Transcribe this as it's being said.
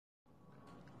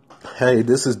Hey,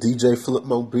 this is DJ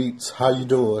Flipmo Beats. How you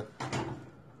doing?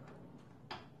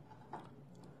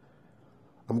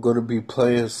 I'm gonna be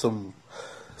playing some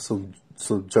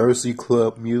Jersey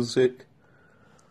club music.